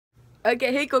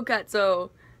Okay, hey Cocat, so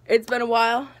it's been a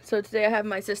while. So today I have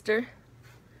my sister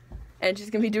and she's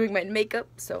gonna be doing my makeup,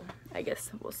 so I guess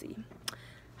we'll see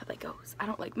how that goes. I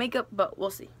don't like makeup, but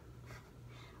we'll see.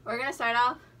 We're gonna start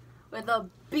off with a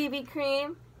BB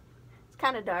cream. It's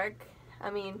kind of dark.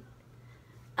 I mean,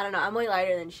 I don't know, I'm way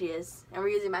lighter than she is. And we're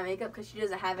using my makeup because she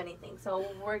doesn't have anything. So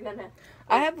we're gonna...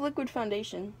 I have liquid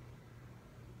foundation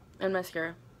and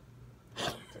mascara.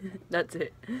 That's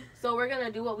it. So we're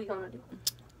gonna do what we're gonna do.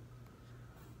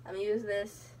 I'm gonna use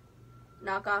this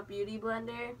knockoff beauty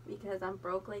blender because I'm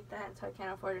broke like that, so I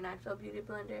can't afford an actual beauty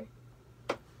blender.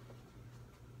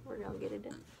 We're gonna get it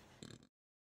done.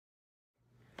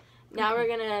 Now we're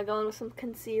gonna go in with some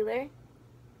concealer.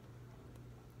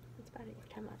 That's about it.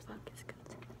 Your time lapse now.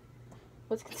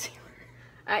 What's concealer?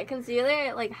 Alright, concealer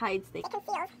it like hides things.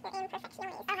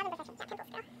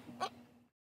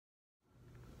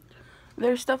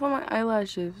 There's stuff on my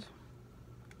eyelashes.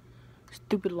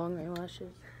 Stupid long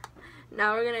eyelashes.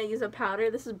 Now we're gonna use a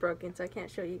powder. This is broken, so I can't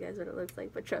show you guys what it looks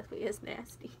like, but trust me, it's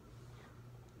nasty.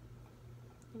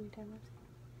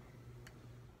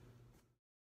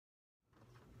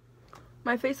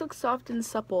 My face looks soft and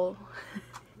supple.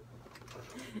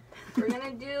 We're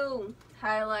gonna do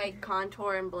highlight,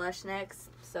 contour, and blush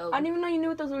next. So I didn't even know you knew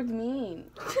what those words mean.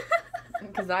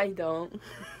 Because I don't.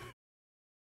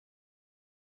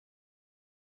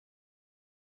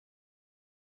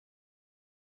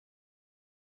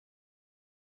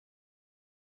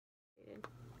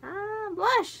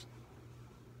 Blush.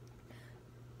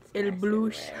 El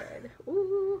blush. Red.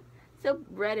 Ooh, so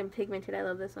red and pigmented. I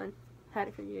love this one. Had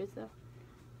it for years though.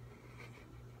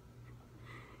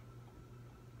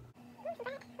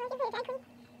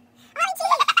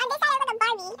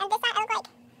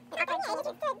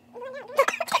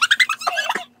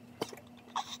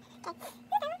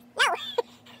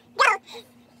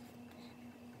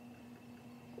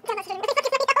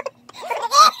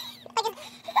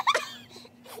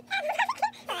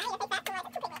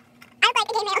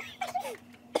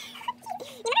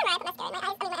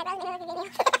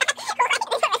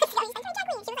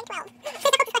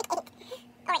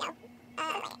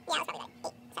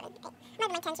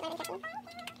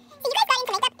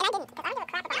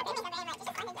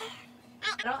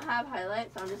 I don't have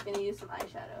highlight, so I'm just gonna use some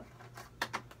eyeshadow.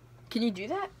 Can you do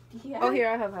that? Yeah. Oh, here,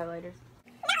 I have highlighters.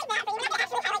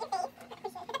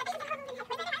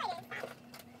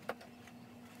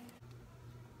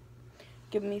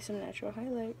 Give me some natural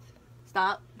highlights.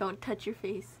 Stop. Don't touch your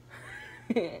face.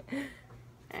 Alright,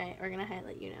 we're gonna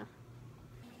highlight you now.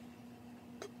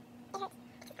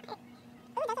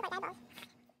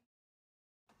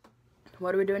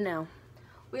 What are we doing now?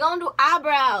 We're gonna do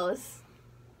eyebrows.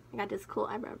 I got this cool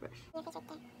eyebrow brush.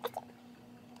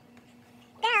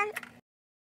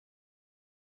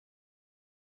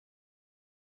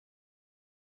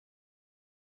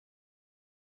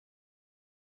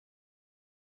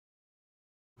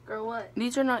 Girl, what?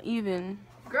 These are not even.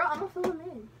 Girl, I'm gonna fill them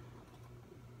in.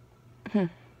 Okay.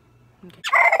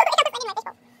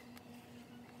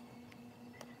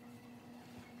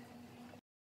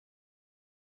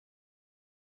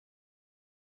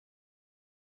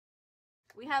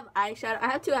 We have eyeshadow. I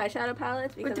have two eyeshadow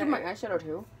palettes Wait, because do my eyeshadow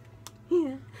too?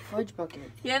 Yeah. Fudge bucket.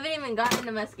 You haven't even gotten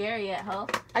the mascara yet, huh?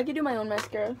 I could do my own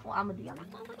mascara. Well, I'm gonna do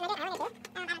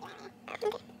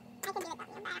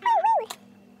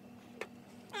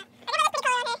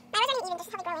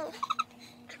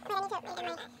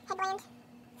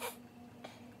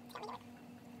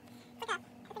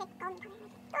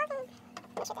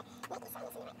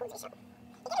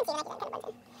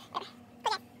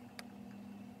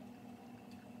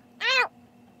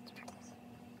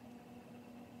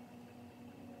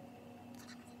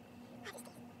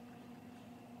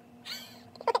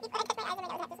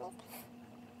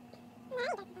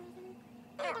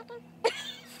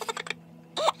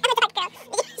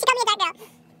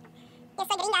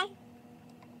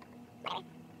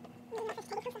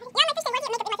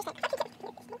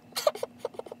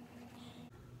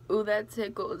Ooh, that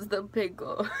tickles the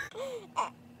pickle.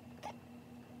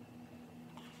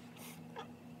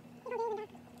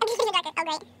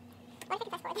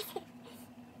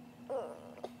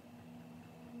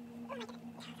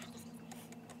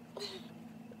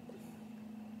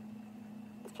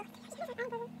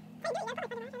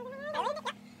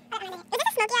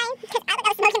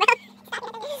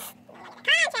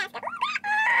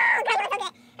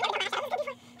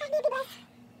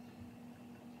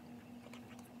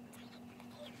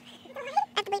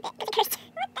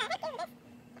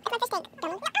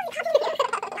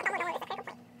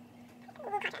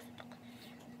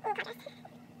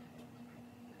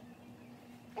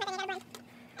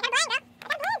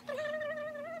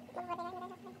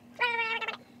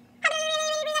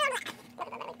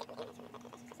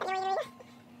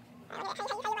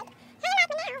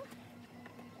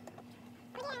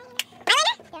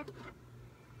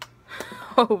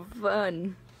 Oh,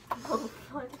 fun. Oh,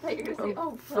 fun. I thought you were going to say,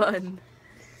 oh, Fun.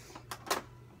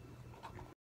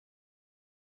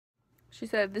 She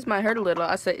said, this might hurt a little.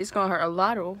 I said, it's going to hurt a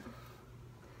lot.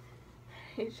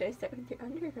 Should I start with your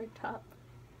under or top?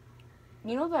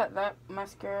 You know that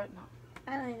mascara,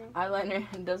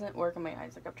 Eyeliner. doesn't work in my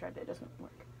eyes. Like, I've tried it. It doesn't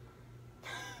work.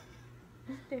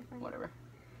 Different. Whatever.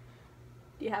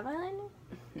 Do you have eyeliner?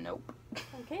 Nope.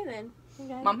 Okay, then.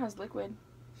 Okay. Mom has liquid.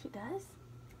 She does?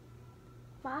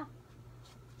 Wow.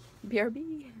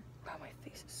 BRB. Wow, my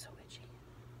face is so itchy.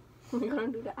 We're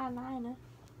going to do the eyeliner.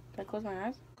 Can I close my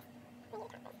eyes?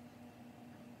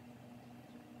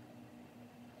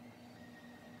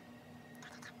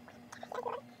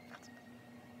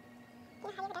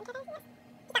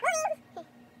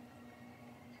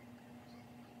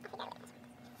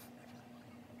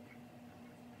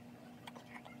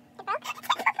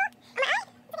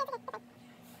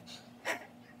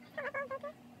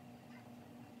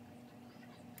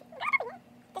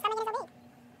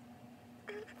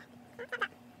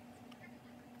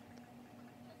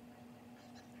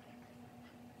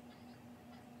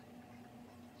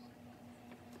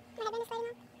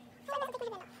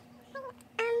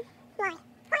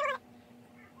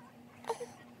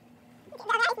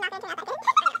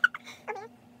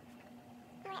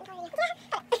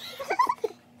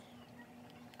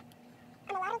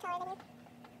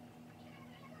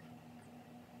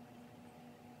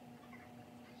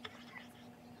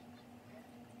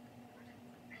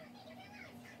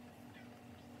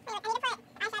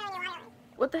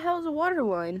 What the hell is a water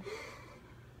line?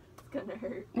 It's gonna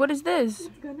hurt. What is this?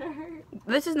 It's gonna hurt.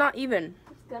 This is not even.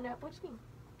 It's gonna, watch me.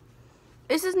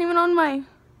 This isn't even on my...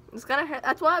 It's gonna hurt.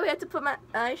 That's why we had to put my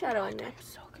eyeshadow in there. I'm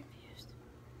so confused.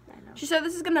 I know. She said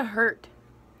this is gonna hurt.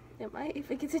 It might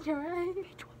if it gets in your eye.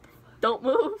 Bitch, what the fuck? Don't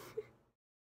move.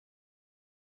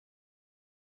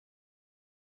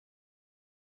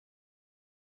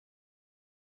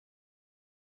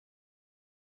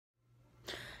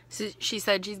 So she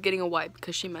said she's getting a wipe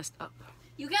because she messed up.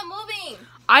 You kept moving.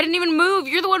 I didn't even move.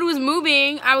 You're the one who was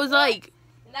moving. I was like...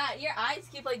 Nah, your eyes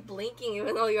keep like blinking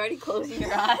even though you're already closing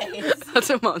your eyes. That's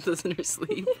what Mom does in her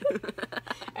sleep.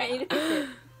 I need to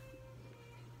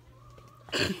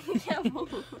fix it. You can't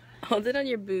move. Hold it on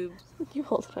your boobs. You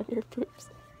hold it on your boobs.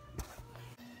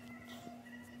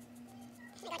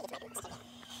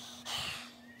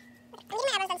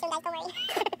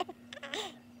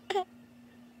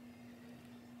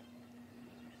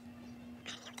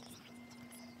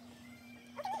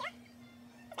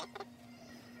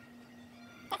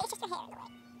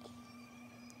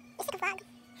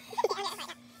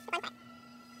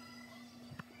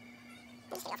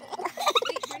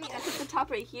 Top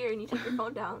right here and you take your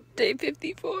phone down. Day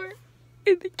 54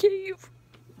 in the cave.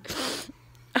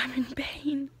 I'm in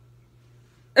pain.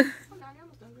 Oh, no, you're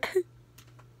almost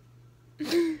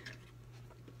done.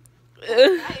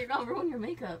 You're gonna ruin your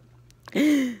makeup.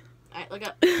 Alright, look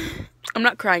up. I'm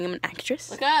not crying, I'm an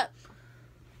actress. Look up.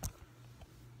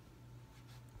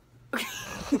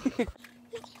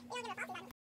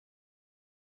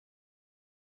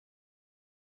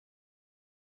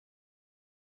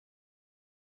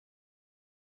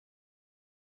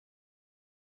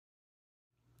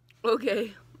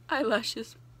 Okay,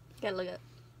 eyelashes. Gotta look up.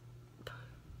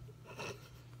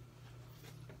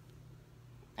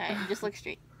 Alright, just look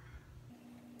straight.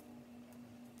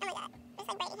 Oh my god, there's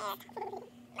like braiding hair.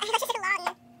 My eyelashes are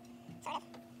long. Sort of.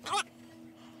 Oh my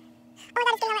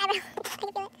god, it's getting on my eyebrow. I can feel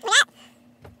it. Look at that.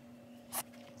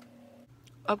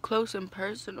 Up close and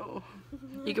personal.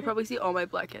 You can probably see all my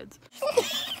blackheads. Okay,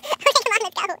 come on,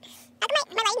 let's go. How come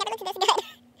my lighting never looks this good?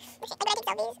 Okay, I'm gonna take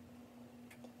selfies.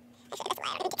 I swear, that's why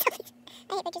I don't take selfies.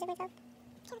 I hate pictures of myself.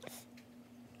 It's hard. Okay.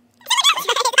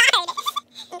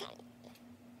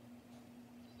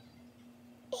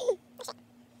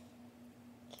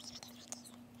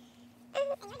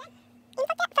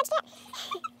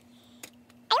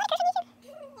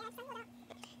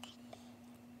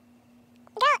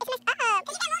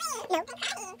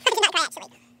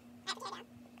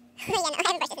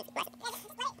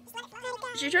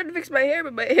 She tried to fix my hair,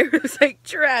 but my hair was like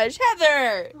trash.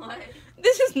 Heather! What?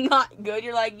 This is not good.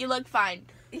 You're like, you look fine.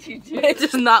 You do. But it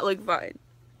does not look fine.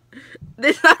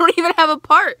 This, I don't even have a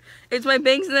part. It's my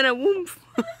bangs and then a woomph.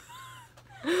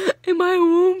 Am I a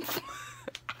woomph?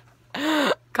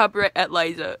 Copyright at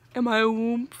Liza. Am I a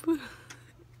woomph?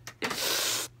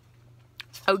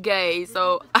 Okay,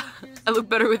 so I look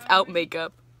better without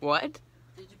makeup. What?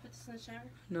 Did you put this in the shower?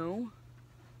 No.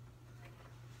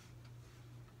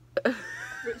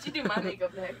 You do my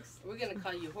makeup next. We're gonna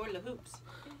call you Horla Hoops.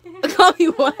 Call me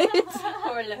what?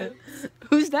 Horla Hoops.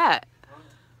 Who's that?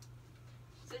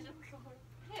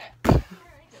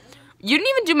 You didn't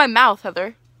even do my mouth,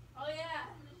 Heather. Oh yeah.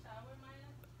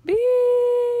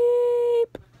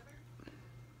 Beep.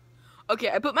 Okay,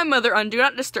 I put my mother on Do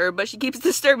Not Disturb, but she keeps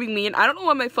disturbing me, and I don't know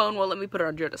why my phone won't let me put her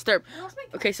on Do Not Disturb.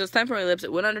 Okay, so it's time for my lips.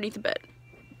 It went underneath the bed.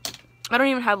 I don't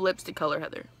even have lips to color,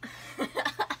 Heather.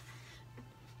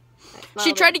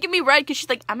 She tried to give me red because she's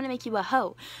like, I'm gonna make you a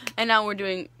hoe. And now we're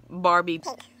doing Barbie.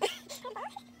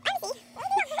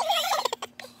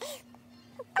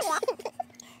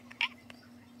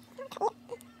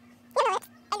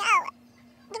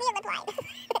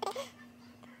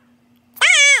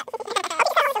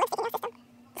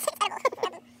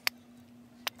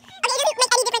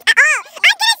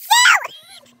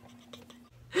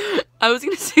 I was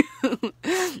gonna sue.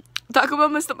 Taco Bell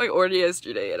messed up my order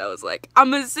yesterday, and I was like,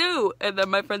 I'm gonna sue. And then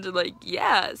my friends are like,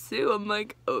 yeah, sue. I'm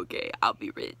like, okay, I'll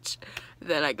be rich.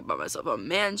 Then I could buy myself a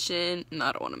mansion. No,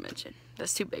 I don't want to mention.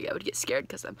 That's too big. I would get scared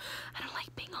because I don't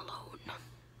like being alone.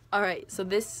 All right, so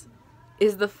this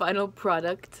is the final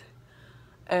product,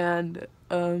 and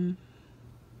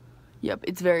yep,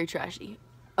 it's very trashy.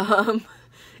 You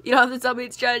don't have to tell me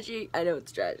it's trashy. I know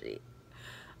it's trashy.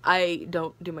 I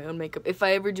don't do my own makeup. If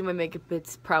I ever do my makeup,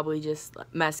 it's probably just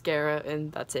mascara,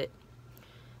 and that's it.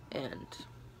 And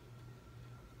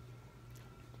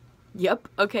yep,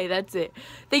 okay, that's it.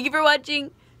 Thank you for watching,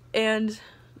 and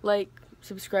like,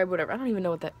 subscribe, whatever. I don't even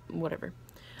know what that, whatever.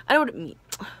 I know what it means.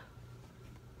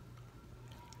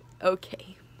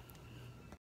 Okay.